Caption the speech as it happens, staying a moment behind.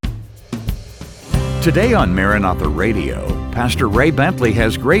Today on Maranatha Radio, Pastor Ray Bentley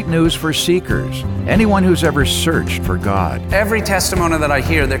has great news for seekers, anyone who's ever searched for God. Every testimony that I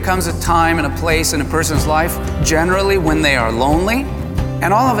hear, there comes a time and a place in a person's life, generally when they are lonely,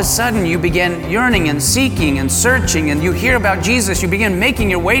 and all of a sudden you begin yearning and seeking and searching, and you hear about Jesus, you begin making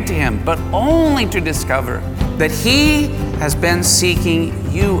your way to Him, but only to discover that He has been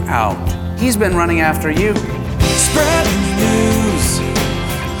seeking you out. He's been running after you. Spreading the news,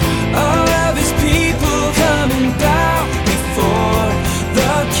 all of His people coming down before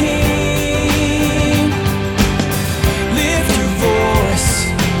the King. Lift your voice,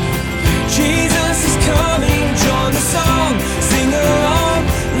 Jesus is coming. Join the song, sing along,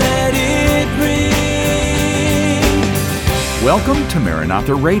 let it ring. Welcome to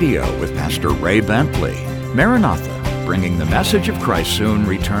Maranatha Radio with Pastor Ray Bentley. Maranatha, bringing the message of Christ's soon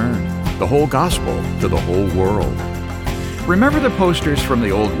return, the whole gospel to the whole world. Remember the posters from the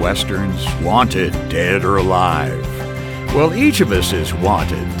old westerns, wanted, dead or alive? Well, each of us is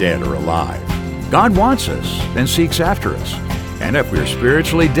wanted, dead or alive. God wants us and seeks after us. And if we're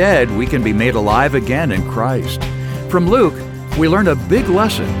spiritually dead, we can be made alive again in Christ. From Luke, we learn a big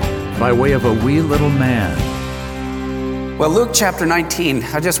lesson by way of a wee little man. Well, Luke chapter 19,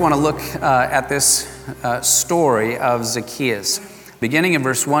 I just want to look at this story of Zacchaeus. Beginning in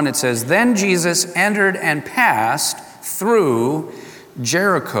verse 1, it says, "Then Jesus entered and passed through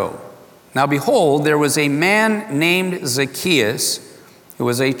Jericho. Now behold, there was a man named Zacchaeus, who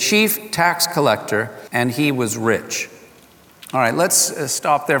was a chief tax collector, and he was rich." All right, let's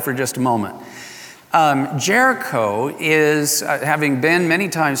stop there for just a moment. Jericho is, having been many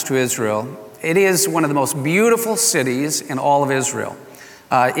times to Israel, it is one of the most beautiful cities in all of Israel.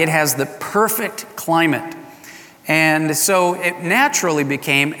 It has the perfect climate. And so it naturally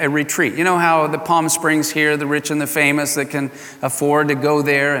became a retreat. You know how the Palm Springs here, the rich and the famous that can afford to go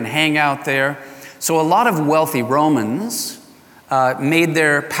there and hang out there. So a lot of wealthy Romans made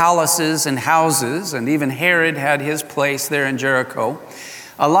their palaces and houses, and even Herod had his place there in Jericho.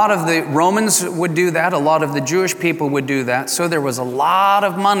 A lot of the Romans would do that. A lot of the Jewish people would do that. So there was a lot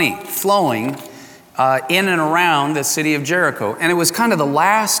of money flowing in and around the city of Jericho. And it was kind of the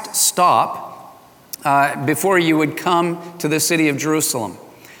last stop before you would come to the city of Jerusalem.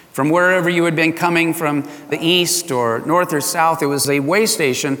 From wherever you had been coming from the east or north or south, it was a way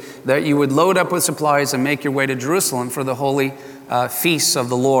station that you would load up with supplies and make your way to Jerusalem for the holy feasts of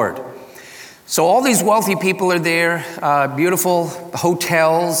the Lord. So all these wealthy people are there, beautiful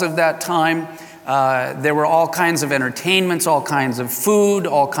hotels of that time. There were all kinds of entertainments, all kinds of food,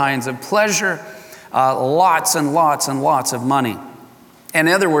 all kinds of pleasure, lots and lots and lots of money. In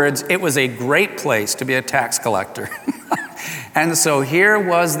other words, it was a great place to be a tax collector. And so here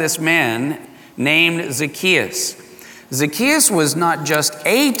was this man named Zacchaeus. Zacchaeus was not just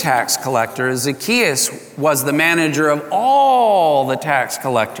a tax collector. Zacchaeus was the manager of all the tax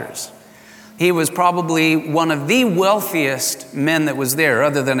collectors. He was probably one of the wealthiest men that was there,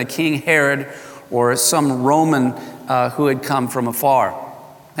 other than a King Herod or some Roman who had come from afar.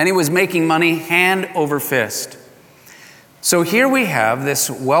 And he was making money hand over fist. So here we have this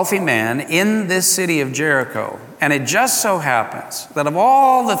wealthy man in this city of Jericho, and it just so happens that of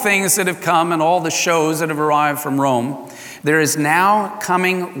all the things that have come and all the shows that have arrived from Rome, there is now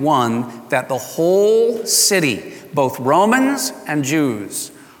coming one that the whole city, both Romans and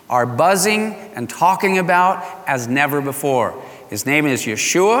Jews, are buzzing and talking about as never before. His name is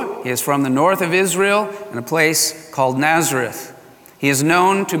Yeshua. He is from the north of Israel in a place called Nazareth. He is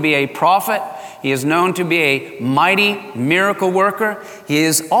known to be a prophet. He is known to be a mighty miracle worker. He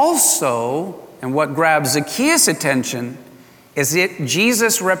is also, and what grabs Zacchaeus' attention, is that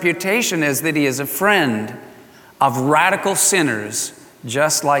Jesus' reputation is that he is a friend of radical sinners,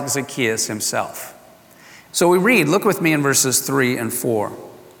 just like Zacchaeus himself. So we read, look with me in verses 3 and 4.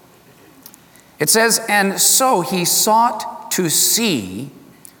 It says, "And so he sought to see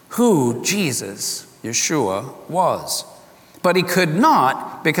who Jesus, Yeshua, was. But he could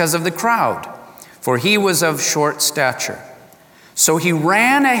not because of the crowd, for he was of short stature. So he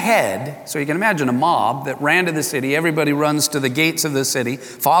ran ahead." So you can imagine a mob that ran to the city. Everybody runs to the gates of the city,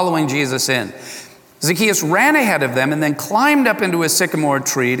 following Jesus in. Zacchaeus ran ahead of them and then climbed up into a sycamore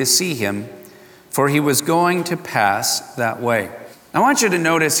tree to see him, for he was going to pass that way. I want you to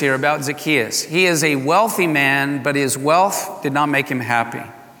notice here about Zacchaeus. He is a wealthy man, but his wealth did not make him happy.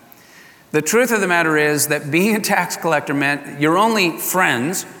 The truth of the matter is that being a tax collector meant your only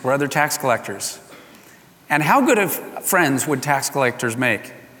friends were other tax collectors. And how good of friends would tax collectors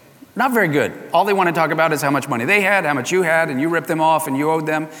make? Not very good. All they want to talk about is how much money they had, how much you had, and you ripped them off and you owed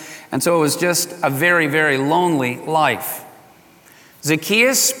them. And so it was just a very, very lonely life.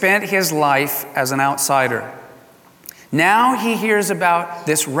 Zacchaeus spent his life as an outsider. Now he hears about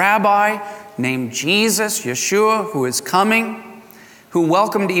this rabbi named Jesus, Yeshua, who is coming, who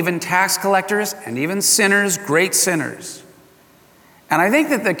welcomed even tax collectors and even sinners, great sinners. And I think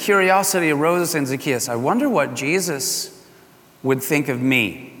that the curiosity arose in Zacchaeus. I wonder what Jesus would think of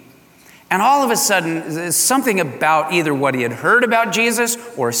me. And all of a sudden, there's something about either what he had heard about Jesus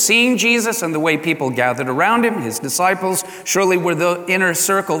or seeing Jesus and the way people gathered around him. His disciples surely were the inner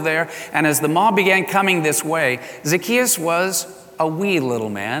circle there. And as the mob began coming this way, Zacchaeus was a wee little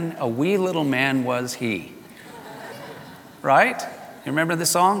man. A wee little man was he. Right? You remember the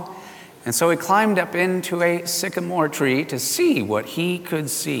song? And so he climbed up into a sycamore tree to see what he could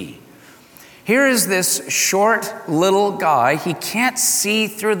see. Here is this short little guy. He can't see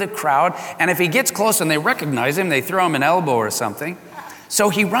through the crowd. And if he gets close and they recognize him, they throw him an elbow or something. So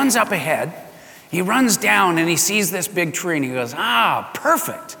he runs up ahead. He runs down and he sees this big tree and he goes,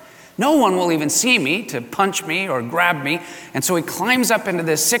 perfect. No one will even see me to punch me or grab me. And so he climbs up into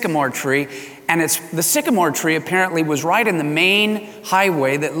this sycamore tree. And the sycamore tree apparently was right in the main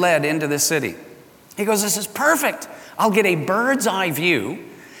highway that led into the city. He goes, this is perfect. I'll get a bird's eye view.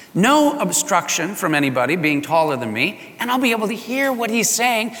 No obstruction from anybody being taller than me, and I'll be able to hear what he's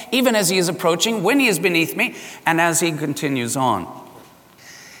saying even as he is approaching, when he is beneath me, and as he continues on.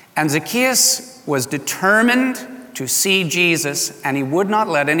 And Zacchaeus was determined to see Jesus, and he would not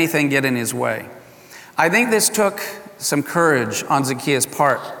let anything get in his way. I think this took some courage on Zacchaeus'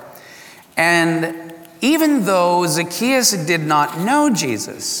 part. And even though Zacchaeus did not know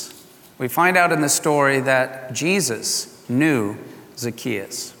Jesus, we find out in the story that Jesus knew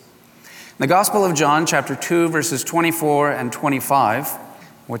Zacchaeus. In the Gospel of John, chapter 2, verses 24 and 25,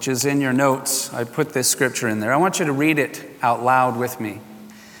 which is in your notes, I put this scripture in there. I want you to read it out loud with me.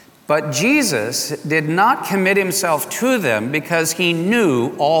 But Jesus did not commit himself to them because he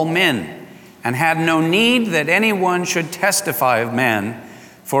knew all men and had no need that anyone should testify of men,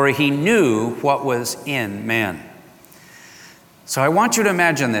 for he knew what was in man. So I want you to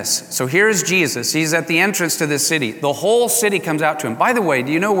imagine this. So here's Jesus. He's at the entrance to the city. The whole city comes out to him. By the way,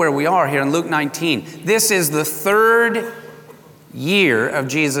 do you know where we are here in Luke 19? This is the third year of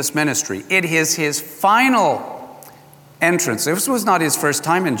Jesus' ministry. It is his final entrance. This was not his first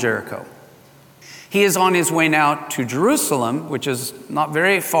time in Jericho. He is on his way now to Jerusalem, which is not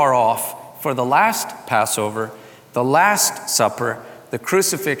very far off, for the last Passover, the Last Supper, the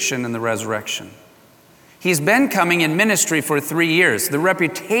crucifixion, and the resurrection. He's been coming in ministry for 3 years. The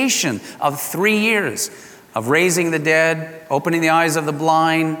reputation of 3 years of raising the dead, opening the eyes of the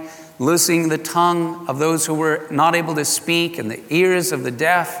blind, loosing the tongue of those who were not able to speak, and the ears of the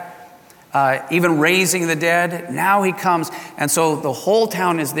deaf, even raising the dead. Now he comes, and so the whole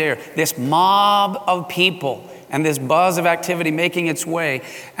town is there. This mob of people and this buzz of activity making its way.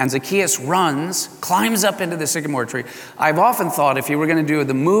 And Zacchaeus runs, climbs up into the sycamore tree. I've often thought if you were going to do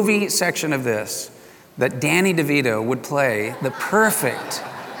the movie section of this, that Danny DeVito would play the perfect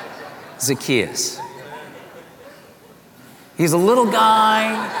Zacchaeus. He's a little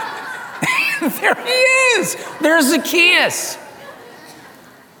guy. There he is. There's Zacchaeus.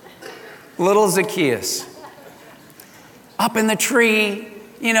 Little Zacchaeus. Up in the tree.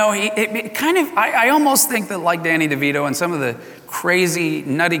 You know, I almost think that like Danny DeVito and some of the crazy,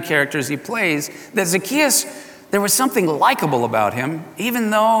 nutty characters he plays, that Zacchaeus, there was something likable about him,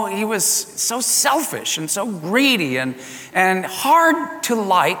 even though he was so selfish and so greedy and hard to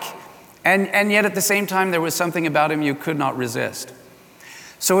like, and yet at the same time there was something about him you could not resist.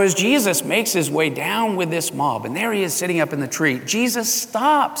 So as Jesus makes his way down with this mob, and there he is sitting up in the tree, Jesus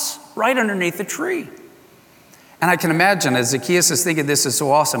stops right underneath the tree. And I can imagine as Zacchaeus is thinking this is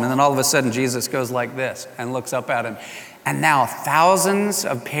so awesome, and then all of a sudden Jesus goes like this and looks up at him. And now thousands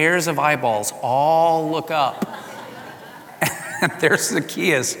of pairs of eyeballs all look up. And there's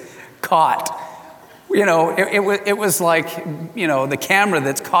Zacchaeus caught. You know, it was like, you know, the camera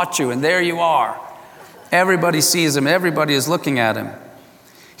that's caught you, and there you are. Everybody sees him. Everybody is looking at him.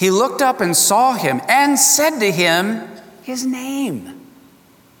 He looked up and saw him and said to him his name.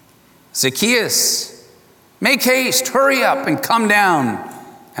 Zacchaeus, make haste, hurry up and come down.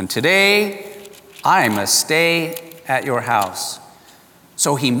 And today I must stay at your house.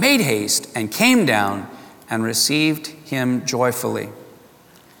 So he made haste and came down and received him joyfully.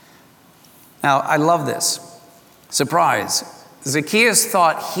 Now, I love this. Surprise. Zacchaeus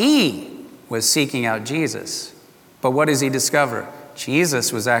thought he was seeking out Jesus. But what does he discover?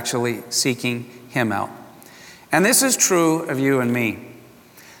 Jesus was actually seeking him out. And this is true of you and me.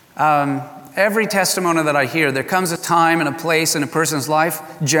 Every testimony that I hear, there comes a time and a place in a person's life,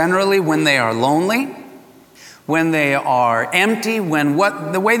 generally when they are lonely, when they are empty, when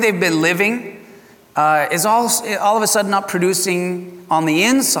the way they've been living is all of a sudden not producing on the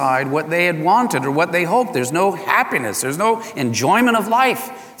inside what they had wanted or what they hoped. There's no happiness. There's no enjoyment of life.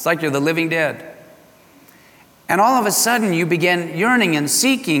 It's like you're the living dead. And all of a sudden you begin yearning and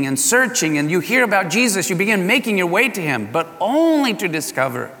seeking and searching, and you hear about Jesus. You begin making your way to him, but only to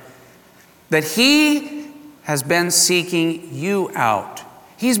discover that he has been seeking you out.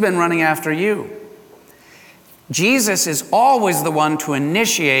 He's been running after you. Jesus is always the one to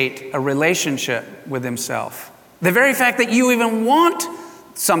initiate a relationship with himself. The very fact that you even want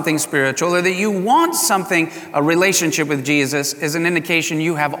something spiritual or that you want a relationship with Jesus, is an indication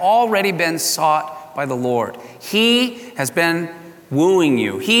you have already been sought by the Lord. He has been wooing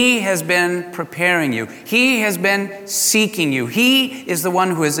you. He has been preparing you. He has been seeking you. He is the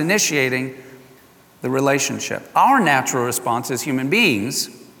one who is initiating the relationship. Our natural response as human beings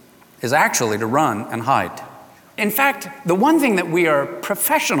is actually to run and hide. In fact, the one thing that we are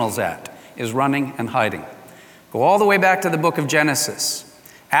professionals at is running and hiding. Go all the way back to the book of Genesis.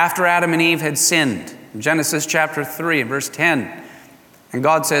 After Adam and Eve had sinned, Genesis chapter 3 and verse 10, and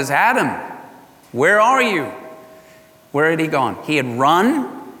God says, Adam, where are you? Where had he gone? He had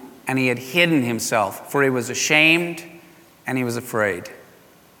run and he had hidden himself, for he was ashamed and he was afraid.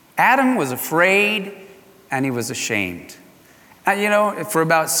 Adam was afraid and he was ashamed. For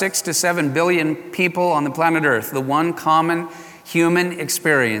about 6 to 7 billion people on the planet Earth, the one common human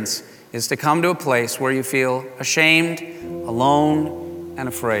experience is to come to a place where you feel ashamed, alone, and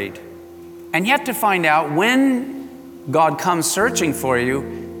afraid. And yet to find out when God comes searching for you,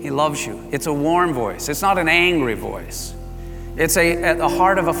 he loves you. It's a warm voice. It's not an angry voice. It's at the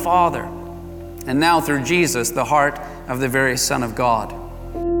heart of a father. And now through Jesus, the heart of the very Son of God.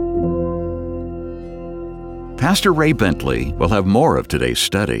 Pastor Ray Bentley will have more of today's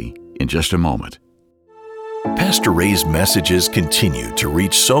study in just a moment. Pastor Ray's messages continue to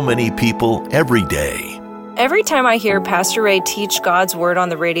reach so many people every day. Every time I hear Pastor Ray teach God's Word on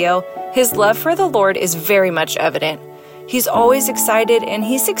the radio, his love for the Lord is very much evident. He's always excited, and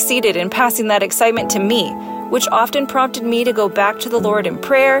he succeeded in passing that excitement to me, which often prompted me to go back to the Lord in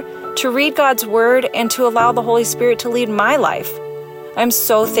prayer, to read God's Word, and to allow the Holy Spirit to lead my life. I'm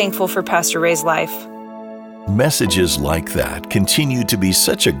so thankful for Pastor Ray's life. Messages like that continue to be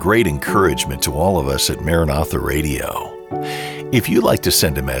such a great encouragement to all of us at Maranatha Radio. If you'd like to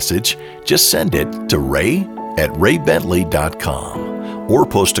send a message, just send it to ray@raybentley.com or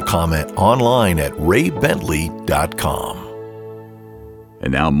post a comment online at raybentley.com.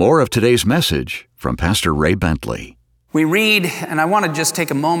 And now more of today's message from Pastor Ray Bentley. We read, and I want to just take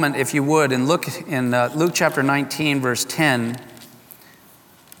a moment, if you would, and look in Luke chapter 19, verse 10.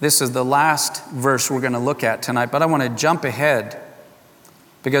 This is the last verse we're going to look at tonight, but I want to jump ahead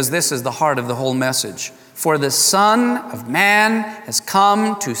because this is the heart of the whole message. For the Son of Man has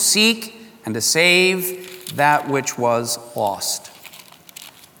come to seek and to save that which was lost.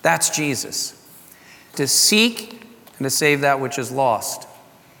 That's Jesus. To seek and to save that which is lost.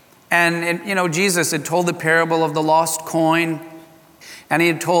 And Jesus had told the parable of the lost coin, and he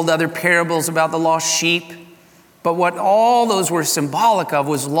had told other parables about the lost sheep. But what all those were symbolic of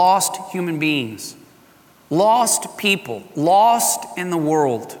was lost human beings, lost people, lost in the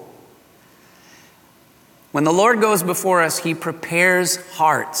world. When the Lord goes before us, he prepares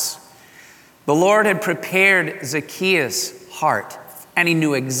hearts. The Lord had prepared Zacchaeus' heart, and he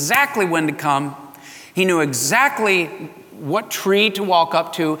knew exactly when to come. He knew exactly what tree to walk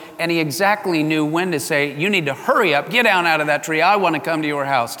up to, and he exactly knew when to say, you need to hurry up, get down out of that tree. I want to come to your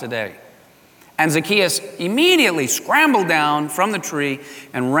house today. And Zacchaeus immediately scrambled down from the tree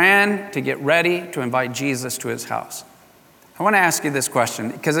and ran to get ready to invite Jesus to his house. I want to ask you this question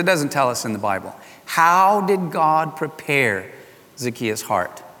because it doesn't tell us in the Bible. How did God prepare Zacchaeus'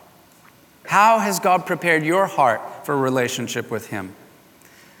 heart? How has God prepared your heart for a relationship with him?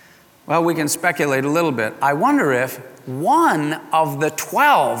 Well, we can speculate a little bit. I wonder if one of the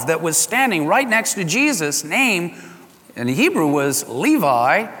 12 that was standing right next to Jesus' name in Hebrew was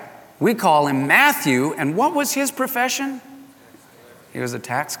Levi. We call him Matthew. And what was his profession? He was a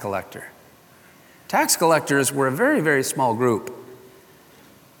tax collector. Tax collectors were a very, very small group.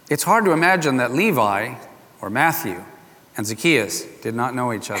 It's hard to imagine that Levi or Matthew and Zacchaeus did not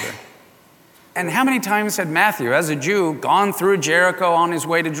know each other. And how many times had Matthew, as a Jew, gone through Jericho on his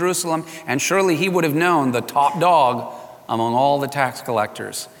way to Jerusalem, and surely he would have known the top dog among all the tax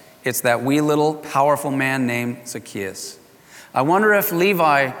collectors. It's that wee little powerful man named Zacchaeus. I wonder if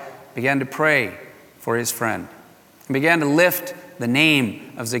Levi began to pray for his friend and began to lift the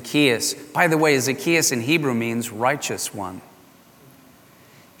name of Zacchaeus. By the way, Zacchaeus in Hebrew means righteous one.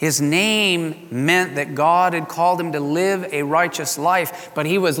 His name meant that God had called him to live a righteous life, but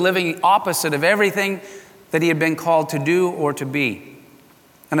he was living opposite of everything that he had been called to do or to be.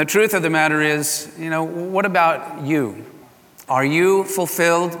 And the truth of the matter is, what about you? Are you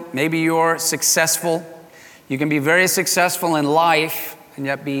fulfilled? Maybe you're successful. You can be very successful in life and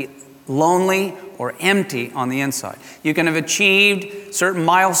yet be lonely or empty on the inside. You can have achieved certain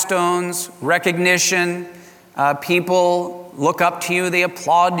milestones, recognition, people look up to you, they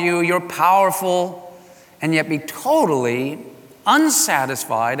applaud you, you're powerful, and yet be totally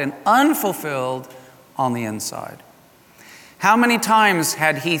unsatisfied and unfulfilled on the inside. How many times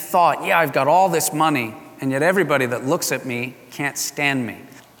had he thought, I've got all this money, and yet everybody that looks at me can't stand me?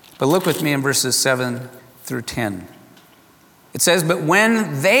 But look with me in verses 7 through 10. It says, but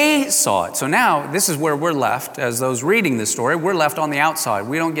when they saw it, so now this is where we're left, as those reading this story, we're left on the outside.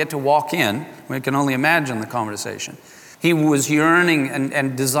 We don't get to walk in. We can only imagine the conversation. He was yearning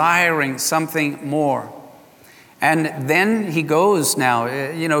and desiring something more. And then he goes now,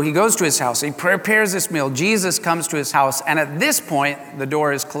 he goes to his house. He prepares this meal. Jesus comes to his house. And at this point, the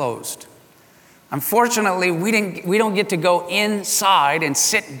door is closed. Unfortunately, we don't get to go inside and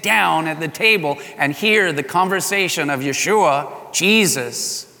sit down at the table and hear the conversation of Yeshua,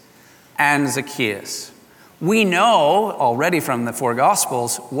 Jesus, and Zacchaeus. We know already from the 4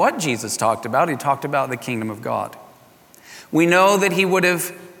 Gospels what Jesus talked about. He talked about the kingdom of God. We know that he would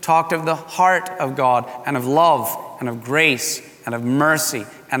have talked of the heart of God and of love and of grace and of mercy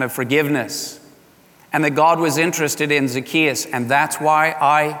and of forgiveness. And that God was interested in Zacchaeus, and that's why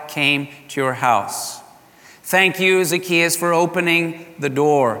I came to your house. Thank you, Zacchaeus, for opening the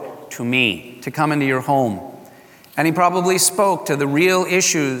door to me, to come into your home. And he probably spoke to the real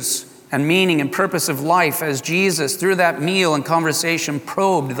issues and meaning and purpose of life as Jesus, through that meal and conversation,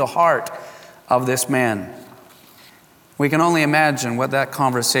 probed the heart of this man. We can only imagine what that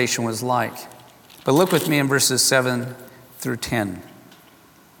conversation was like. But look with me in verses 7 through 10.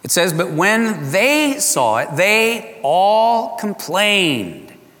 It says, but when they saw it, they all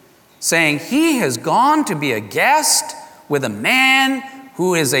complained, saying, he has gone to be a guest with a man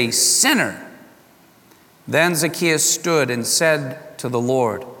who is a sinner. Then Zacchaeus stood and said to the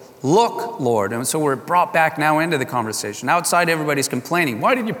Lord, look, Lord. And so we're brought back now into the conversation. Outside, everybody's complaining.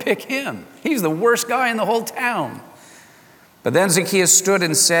 Why did you pick him? He's the worst guy in the whole town. But then Zacchaeus stood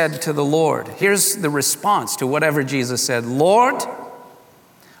and said to the Lord, here's the response to whatever Jesus said, Lord,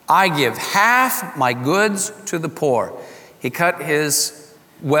 I give half my goods to the poor. He cut his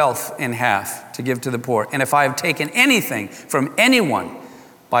wealth in half to give to the poor. And if I have taken anything from anyone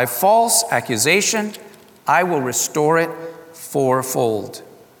by false accusation, I will restore it fourfold.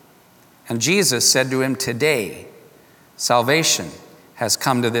 And Jesus said to him, today salvation has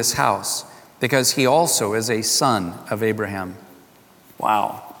come to this house, because he also is a son of Abraham.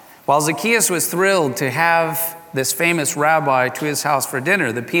 Wow. While Zacchaeus was thrilled to have this famous rabbi to his house for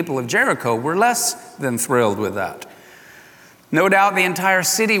dinner, the people of Jericho were less than thrilled with that. No doubt the entire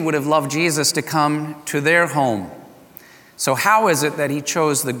city would have loved Jesus to come to their home. So how is it that he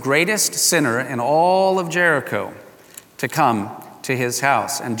chose the greatest sinner in all of Jericho to come to his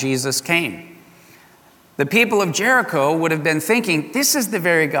house? And Jesus came. The people of Jericho would have been thinking, this is the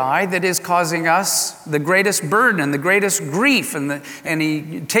very guy that is causing us the greatest burden and the greatest grief, and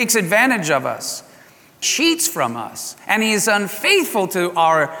he takes advantage of us, cheats from us, and he is unfaithful to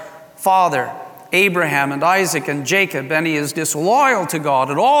our father, Abraham and Isaac and Jacob, and he is disloyal to God,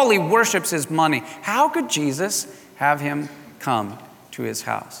 and all he worships is money. How could Jesus have him come to his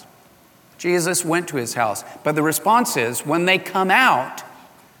house? Jesus went to his house, but the response is, when they come out,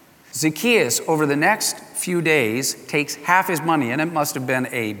 Zacchaeus, over the next few days, takes half his money, and it must have been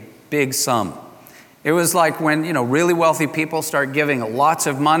a big sum. It was like when, really wealthy people start giving lots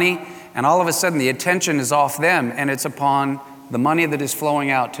of money, and all of a sudden the attention is off them, and it's upon the money that is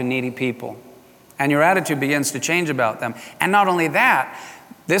flowing out to needy people. And your attitude begins to change about them. And not only that,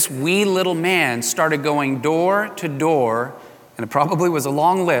 this wee little man started going door to door, and it probably was a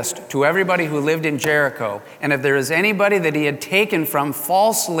long list, to everybody who lived in Jericho. And if there is anybody that he had taken from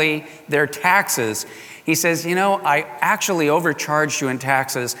falsely their taxes, he says, I actually overcharged you in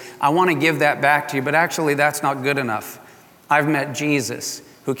taxes. I want to give that back to you, but actually that's not good enough. I've met Jesus,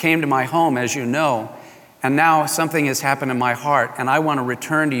 who came to my home, as you know, and now something has happened in my heart, and I want to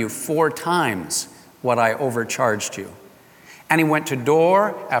return to you 4 times what I overcharged you. And he went to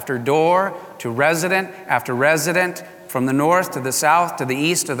door after door, to resident after resident, from the north to the south, to the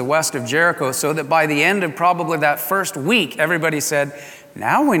east, to the west of Jericho, so that by the end of probably that first week, everybody said,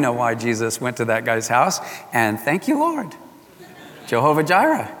 now we know why Jesus went to that guy's house, and thank you, Lord. Jehovah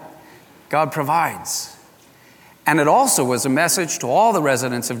Jireh, God provides. And it also was a message to all the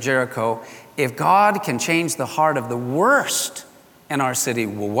residents of Jericho, if God can change the heart of the worst in our city,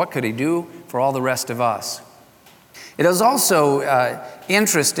 well, what could he do for all the rest of us? It is also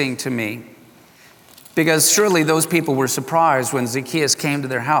interesting to me, because surely those people were surprised when Zacchaeus came to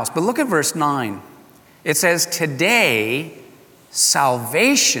their house. But look at verse 9. It says, today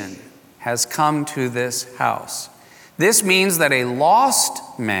salvation has come to this house. This means that a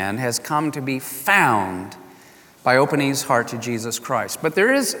lost man has come to be found by opening his heart to Jesus Christ. But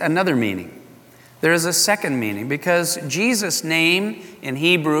there is another meaning. There is a second meaning, because Jesus' name in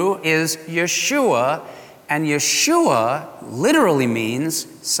Hebrew is Yeshua, and Yeshua literally means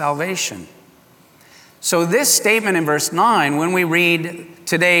salvation. So this statement in verse 9, when we read,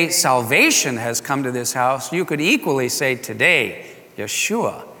 today salvation has come to this house, you could equally say, today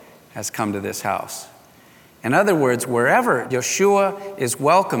Yeshua has come to this house. In other words, wherever Yeshua is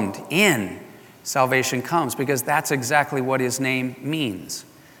welcomed in, salvation comes, because that's exactly what his name means.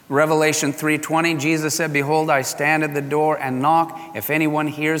 Revelation 3:20, Jesus said, behold, I stand at the door and knock. If anyone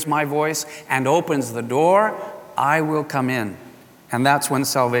hears my voice and opens the door, I will come in. And that's when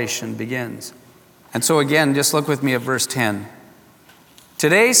salvation begins. And so again, just look with me at verse 10.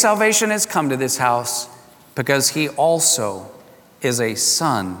 Today salvation has come to this house because he also is a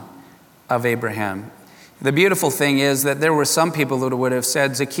son of Abraham. The beautiful thing is that there were some people who would have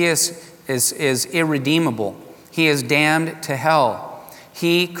said Zacchaeus is irredeemable. He is damned to hell.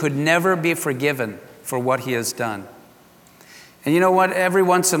 He could never be forgiven for what he has done. And you know what? Every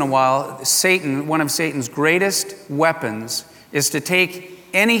once in a while, Satan, one of Satan's greatest weapons, is to take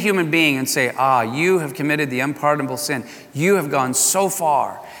any human being and say, you have committed the unpardonable sin. You have gone so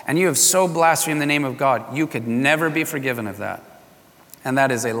far, and you have so blasphemed the name of God. You could never be forgiven of that. And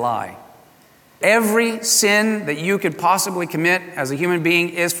that is a lie. Every sin that you could possibly commit as a human being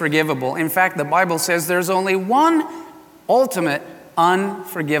is forgivable. In fact, the Bible says there's only one ultimate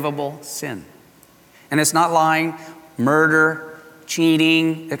unforgivable sin. And it's not lying, murder,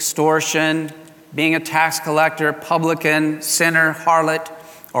 cheating, extortion, being a tax collector, publican, sinner, harlot,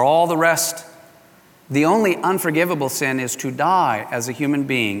 or all the rest. The only unforgivable sin is to die as a human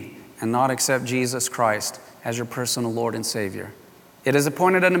being and not accept Jesus Christ as your personal Lord and Savior. It is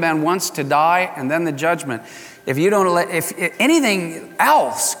appointed unto man once to die and then the judgment. If anything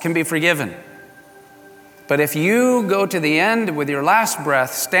else can be forgiven, but if you go to the end with your last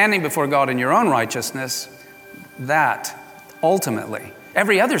breath, standing before God in your own righteousness, that ultimately,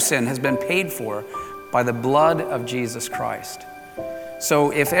 every other sin has been paid for by the blood of Jesus Christ.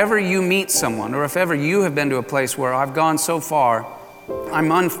 So if ever you meet someone, or if ever you have been to a place where I've gone so far,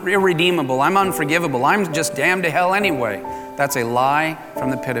 I'm irredeemable, I'm unforgivable, I'm just damned to hell anyway, that's a lie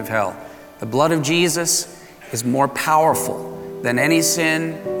from the pit of hell. The blood of Jesus is more powerful than any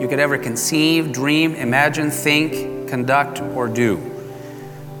sin you could ever conceive, dream, imagine, think, conduct, or do.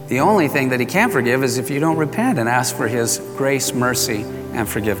 The only thing that he can't forgive is if you don't repent and ask for his grace, mercy, and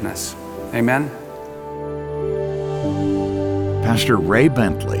forgiveness. Amen? Pastor Ray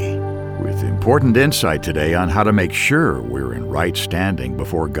Bentley with important insight today on how to make sure we're in right standing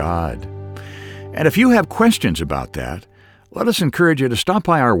before God. And if you have questions about that, let us encourage you to stop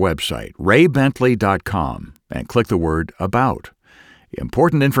by our website, raybentley.com, and click the word About.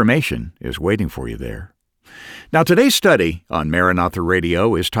 Important information is waiting for you there. Now, today's study on Maranatha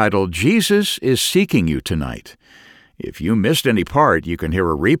Radio is titled, Jesus is Seeking You Tonight. If you missed any part, you can hear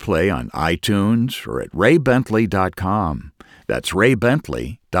a replay on iTunes or at raybentley.com. That's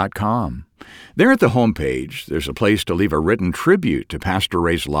raybentley.com. There at the homepage, there's a place to leave a written tribute to Pastor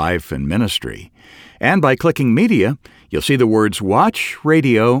Ray's life and ministry. And by clicking Media, you'll see the words Watch,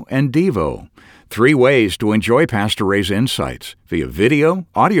 Radio, and Devo. 3 ways to enjoy Pastor Ray's insights via video,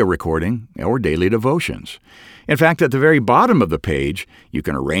 audio recording, or daily devotions. In fact, at the very bottom of the page, you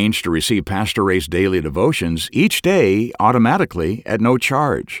can arrange to receive Pastor Ray's daily devotions each day automatically at no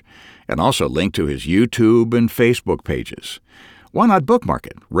charge, and also link to his YouTube and Facebook pages. Why not bookmark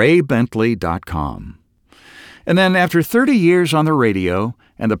it? raybentley.com. And then after 30 years on the radio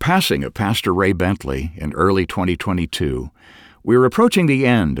and the passing of Pastor Ray Bentley in early 2022, we're approaching the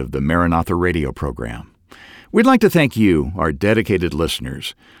end of the Maranatha radio program. We'd like to thank you, our dedicated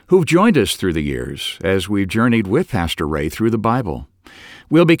listeners, who've joined us through the years as we've journeyed with Pastor Ray through the Bible.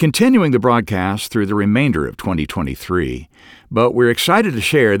 We'll be continuing the broadcast through the remainder of 2023, but we're excited to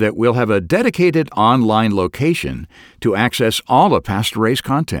share that we'll have a dedicated online location to access all of Pastor Ray's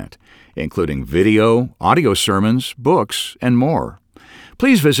content, including video, audio sermons, books, and more.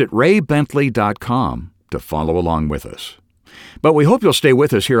 Please visit raybentley.com to follow along with us. But we hope you'll stay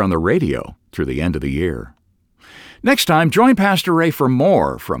with us here on the radio through the end of the year. Next time, join Pastor Ray for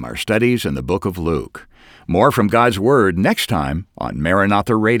more from our studies in the book of Luke. More from God's Word next time on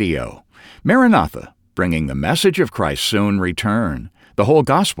Maranatha Radio. Maranatha, bringing the message of Christ's soon return, the whole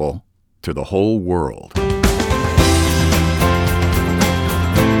gospel to the whole world.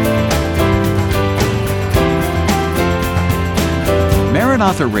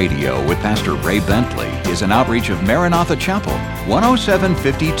 Maranatha Radio with Pastor Ray Bentley is an outreach of Maranatha Chapel,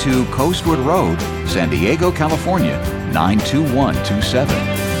 10752 Coastwood Road, San Diego, California,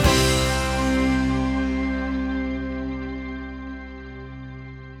 92127.